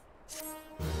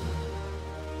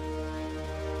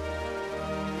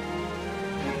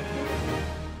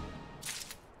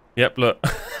 Yep, look.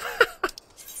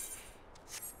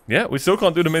 Yeah, we still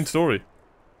can't do the main story.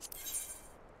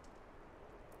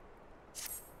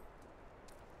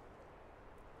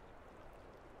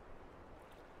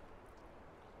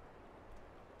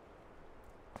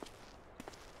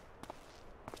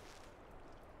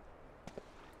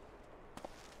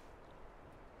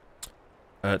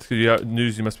 To give you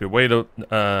news, you must be away. They've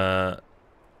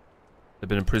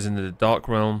been imprisoned in the Dark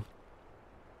Realm.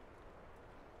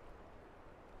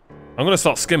 I'm gonna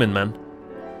start skimming, man.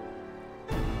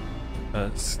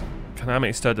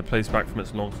 Kaname stirred the place back from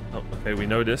its long... Oh, okay, we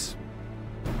know this.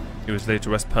 He was laid to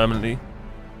rest permanently.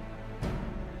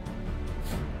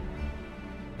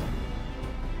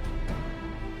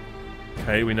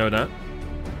 Okay, we know that.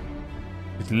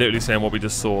 He's literally saying what we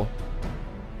just saw.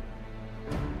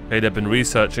 Okay, they've been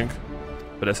researching,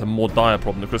 but there's a more dire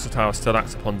problem. The Crystal Tower still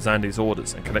acts upon Xande's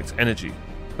orders and collects energy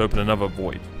to open another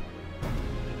void.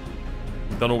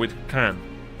 We've done all we can.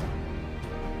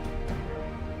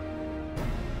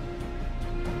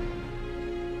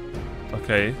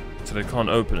 Okay, so they can't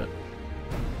open it.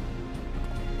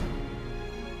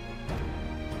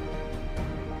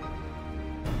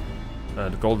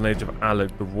 The Golden Age of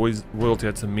Alec, the royalty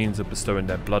had some means of bestowing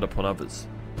their blood upon others.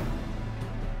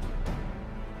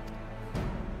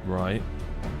 Right.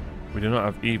 We do not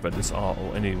have either this art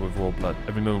or any with royal blood.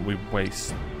 Every moment we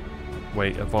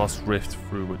wait, a vast rift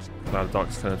through which the cloud of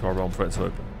darkness turns into our realm threats to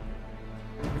open.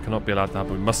 It cannot be allowed to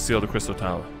happen. We must seal the Crystal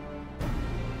Tower.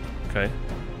 Okay.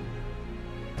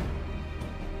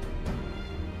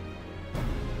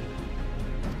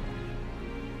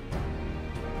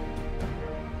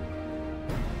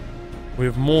 We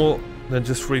have more than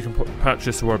just 3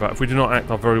 patches to worry about. If we do not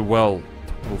act, our very well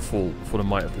will fall before the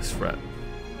might of this threat.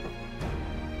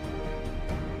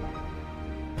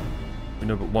 We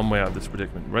know but one way out of this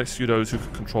predicament. Rescue those who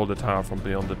can control the tower from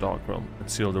beyond the Dark Realm and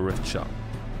seal the rift shut.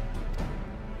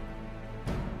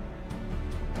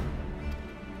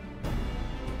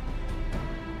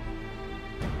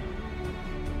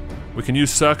 We can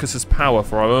use Circus's power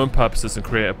for our own purposes and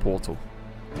create a portal.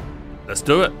 Let's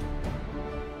do it!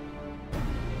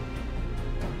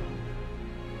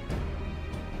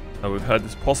 Now we've heard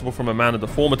this possible from a man of the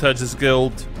Thaumaturges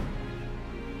Guild.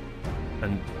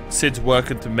 And Sid's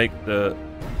working to make the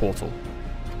portal.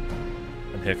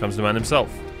 And here comes the man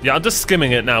himself. Yeah, I'm just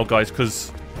skimming it now, guys,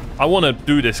 because I want to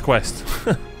do this quest.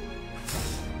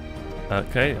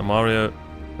 Okay, Amario.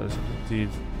 Indeed.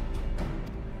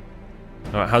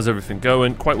 Alright, how's everything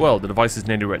going? Quite well. The device is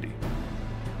nearly ready.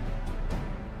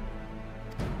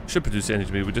 Should produce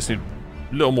energy. We just need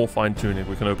a little more fine-tuning.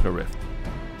 We can open a rift.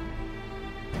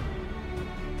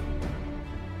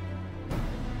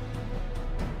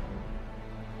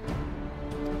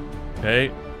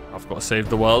 Okay, I've got to save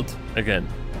the world again.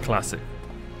 Classic.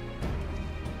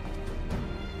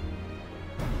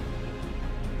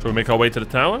 Shall we make our way to the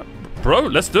tower? Bro,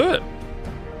 let's do it.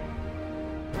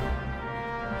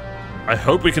 I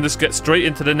hope we can just get straight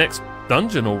into the next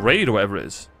dungeon or raid or whatever it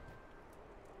is.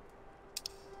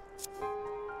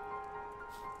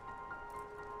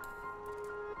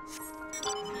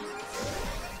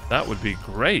 That would be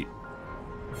great.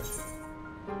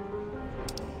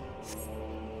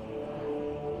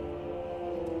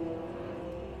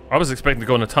 I was expecting to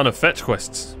go on a ton of fetch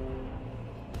quests.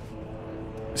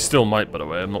 Still might, by the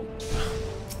way. I'm not...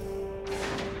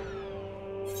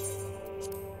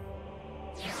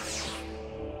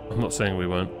 I'm not saying we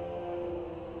won't.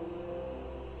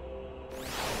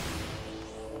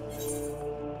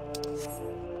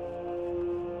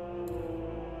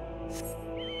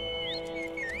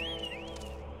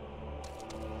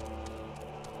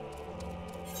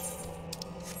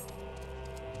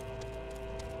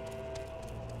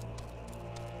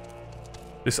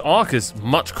 This arc is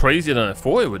much crazier than I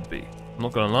thought it would be. I'm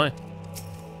not gonna lie.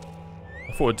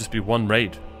 I thought it'd just be one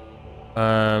raid.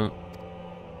 Almost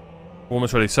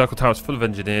ready. Circle tower's full of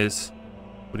engineers.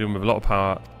 We're dealing with a lot of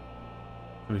power.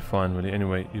 We'll be fine, really.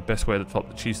 Anyway, your best way at the top.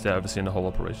 The chief's there overseeing the whole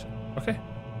operation. Okay.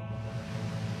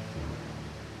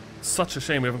 Such a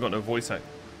shame we haven't got no voice act.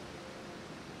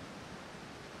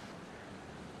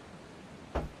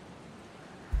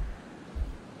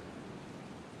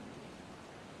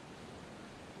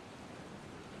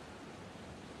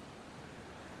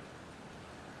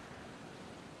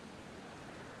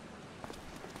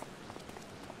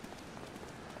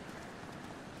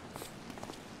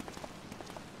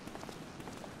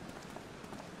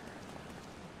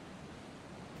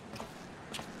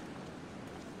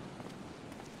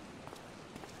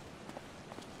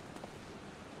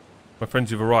 My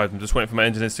friends, you've arrived. I'm just waiting for my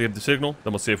engineers to give the signal.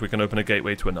 Then we'll see if we can open a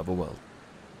gateway to another world.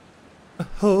 A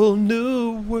whole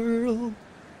new world.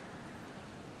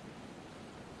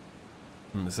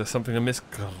 Is there something amiss,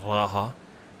 Graha?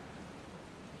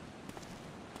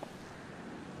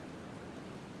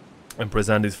 Emperor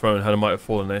Zandy's throne, how it might have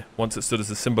fallen there. Once it stood as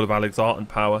a symbol of Alec's art and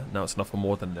power, now it's nothing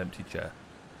more than an empty chair.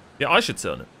 Yeah, I should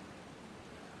sit on it.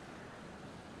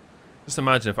 Just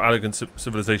imagine if Alec and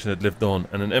civilization had lived on,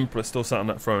 and an emperor still sat on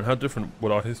that throne, how different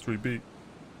would our history be?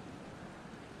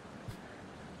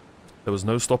 There was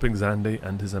no stopping Zandy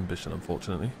and his ambition,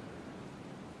 unfortunately.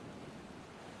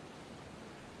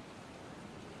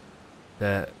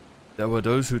 There were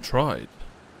those who tried.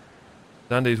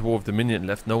 Zandy's war of dominion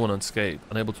left no one unscathed.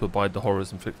 Unable to abide the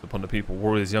horrors inflicted upon the people,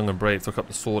 warriors young and brave took up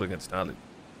the sword against Alec.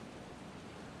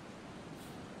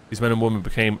 These men and women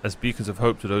became as beacons of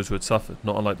hope to those who had suffered,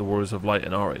 not unlike the warriors of light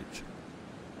in our age.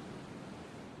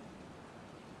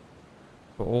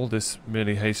 But all this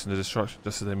merely hastened the destruction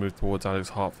just as they moved towards Alec's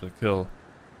heart for the kill.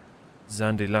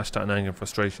 Zandy lashed out in anger and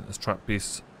frustration, as trapped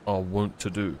beasts are wont to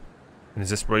do. In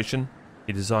his desperation,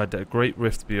 he desired that a great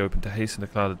rift be opened to hasten the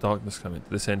cloud of darkness coming. To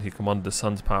this end, he commanded the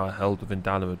sun's power held within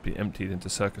Dalamud be emptied into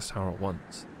Circus Tower at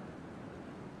once.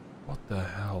 What the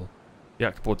hell? The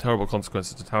act bore terrible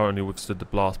consequences. The tower only withstood the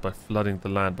blast by flooding the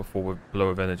land before a blow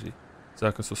of energy.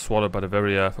 Circus was swallowed by the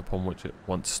very earth upon which it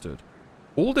once stood.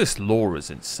 All this lore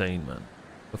is insane, man.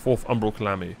 The fourth umbral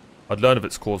calamity. I'd learned of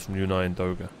its cause from Yunai and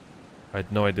Doga. I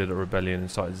had no idea that rebellion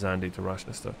incited Zandy to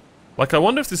rashness, though. Like, I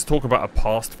wonder if this is talking about a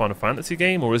past Final Fantasy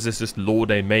game, or is this just lore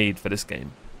they made for this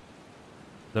game?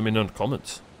 Let me know in the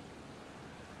comments.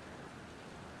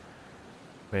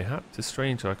 Mayhap, 'tis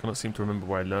strange, I cannot seem to remember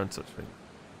where I learned such things.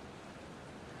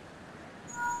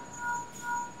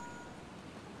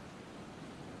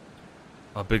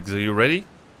 Biggs, are you ready?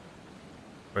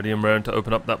 Ready and raring to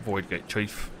open up that void gate,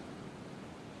 Chief.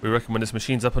 We reckon when this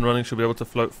machine's up and running, she'll be able to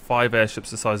float 5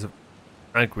 airships the size of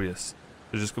Agrius.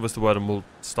 So just give us the word and we'll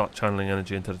start channeling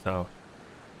energy into the tower.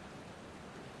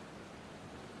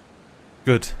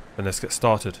 Good, then let's get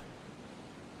started.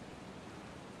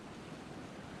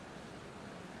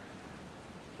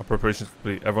 Our preparations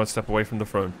complete. Everyone step away from the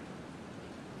throne.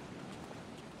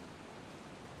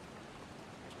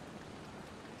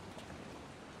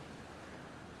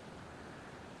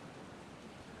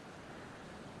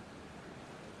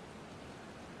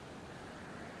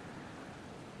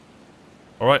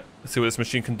 Alright, let's see what this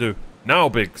machine can do. Now,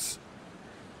 Biggs!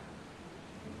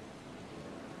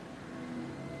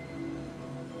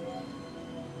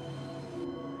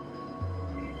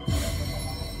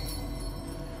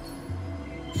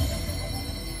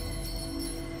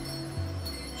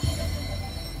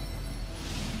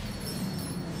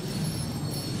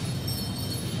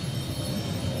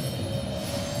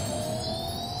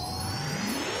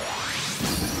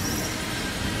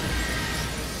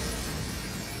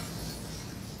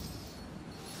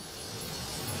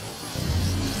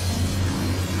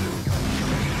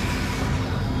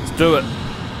 Do it.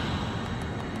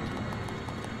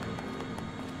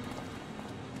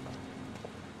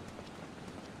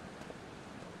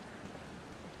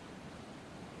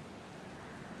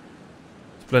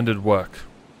 Splendid work.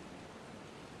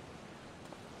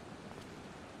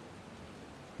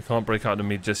 We can't break out of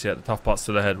me just yet. The tough part's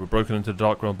still ahead. We're broken into the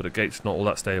dark realm, but the gate's not all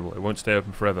that stable. It won't stay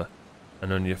open forever,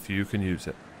 and only a few can use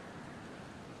it.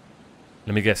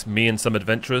 Let me guess, me and some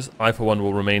adventurers, I for one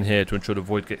will remain here to ensure the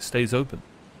void gate stays open.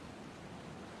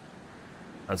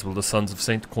 As will the sons of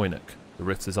Saint Koinek. The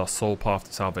rift is our sole path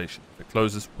to salvation. If it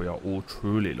closes, we are all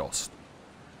truly lost.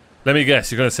 Let me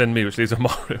guess, you're going to send me, which leaves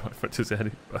Mario, my friend, to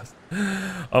heading first.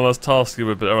 I must task you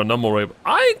with, but there are none more able.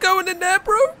 I ain't going in there,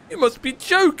 bro! You must be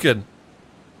joking!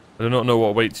 I do not know what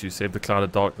awaits you, save the cloud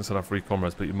of darkness and our free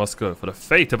comrades, but you must go, for the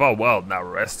fate of our world now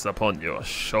rests upon your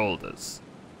shoulders.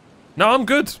 No, I'm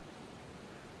good.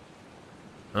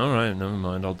 Alright, never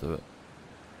mind, I'll do it.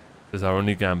 It is our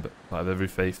only gambit, but I have every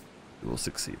faith you will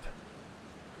succeed. It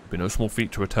will be no small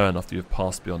feat to return after you have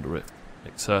passed beyond the rift.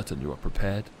 Make certain you are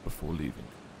prepared before leaving.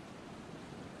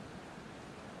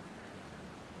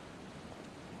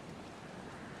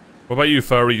 What about you,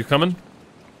 Furry? You coming?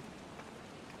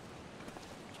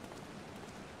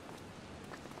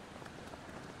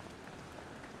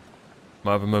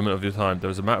 Might have a moment of your time. There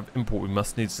is a matter of import we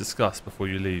must needs discuss before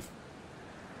you leave.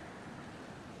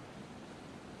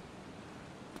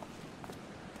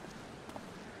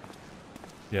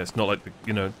 Yeah, it's not like the,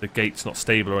 you know, the gate's not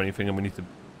stable or anything, and we need to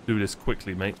do this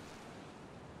quickly, mate.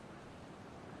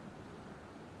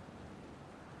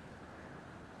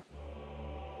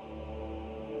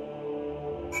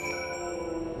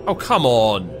 Oh, come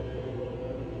on!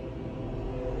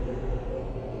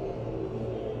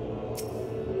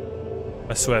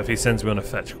 I swear if he sends me on a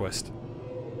fetch quest.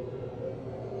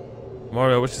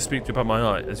 Mario, I wish to speak to you about my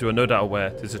eye. As you are no doubt aware,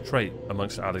 it is a trait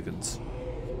amongst Alligans.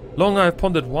 Long I have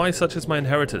pondered why such is my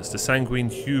inheritance. The sanguine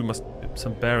hue must have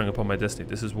some bearing upon my destiny.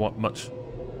 This is what much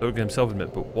Logan himself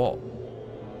admit, but what?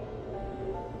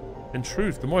 In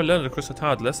truth, the more I learn of the Crystal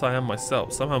Tower, the less I am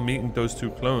myself. Somehow meeting those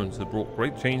two clones had brought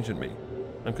great change in me.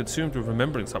 I'm consumed with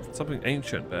remembering something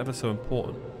ancient, but ever so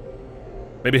important.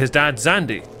 Maybe his dad,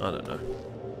 Zandy? I don't know.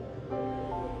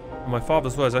 My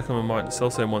father's words echo in my mind. The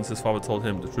self-same ones his father told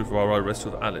him. The truth of our eye rests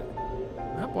with Alec.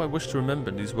 Mayhap I wish to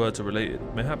remember these words are related.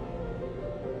 Mayhap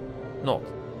not.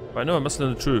 But I know I must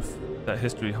learn the truth that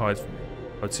history hides from me.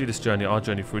 I would see this journey, our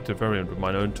journey, through to the very end with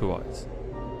mine own two eyes.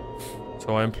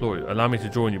 So I implore you, allow me to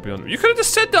join you beyond. You could have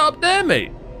just said that up there,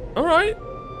 mate. Alright.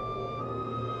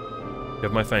 You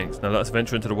have my thanks. Now let us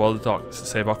venture into the world of darkness to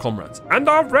save our comrades and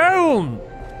our realm!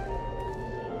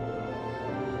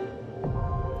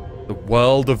 The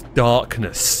world of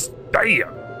darkness. Damn!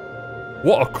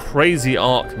 What a crazy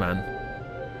arc, man.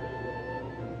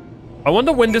 I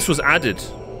wonder when this was added.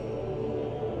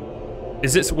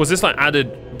 Was this like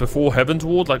added before Heaven's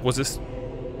Ward? Like, was this...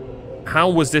 How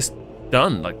was this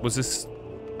done? Like, was this...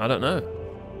 I don't know.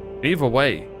 Either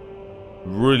way,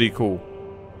 really cool.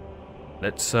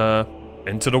 Let's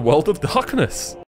enter the world of darkness.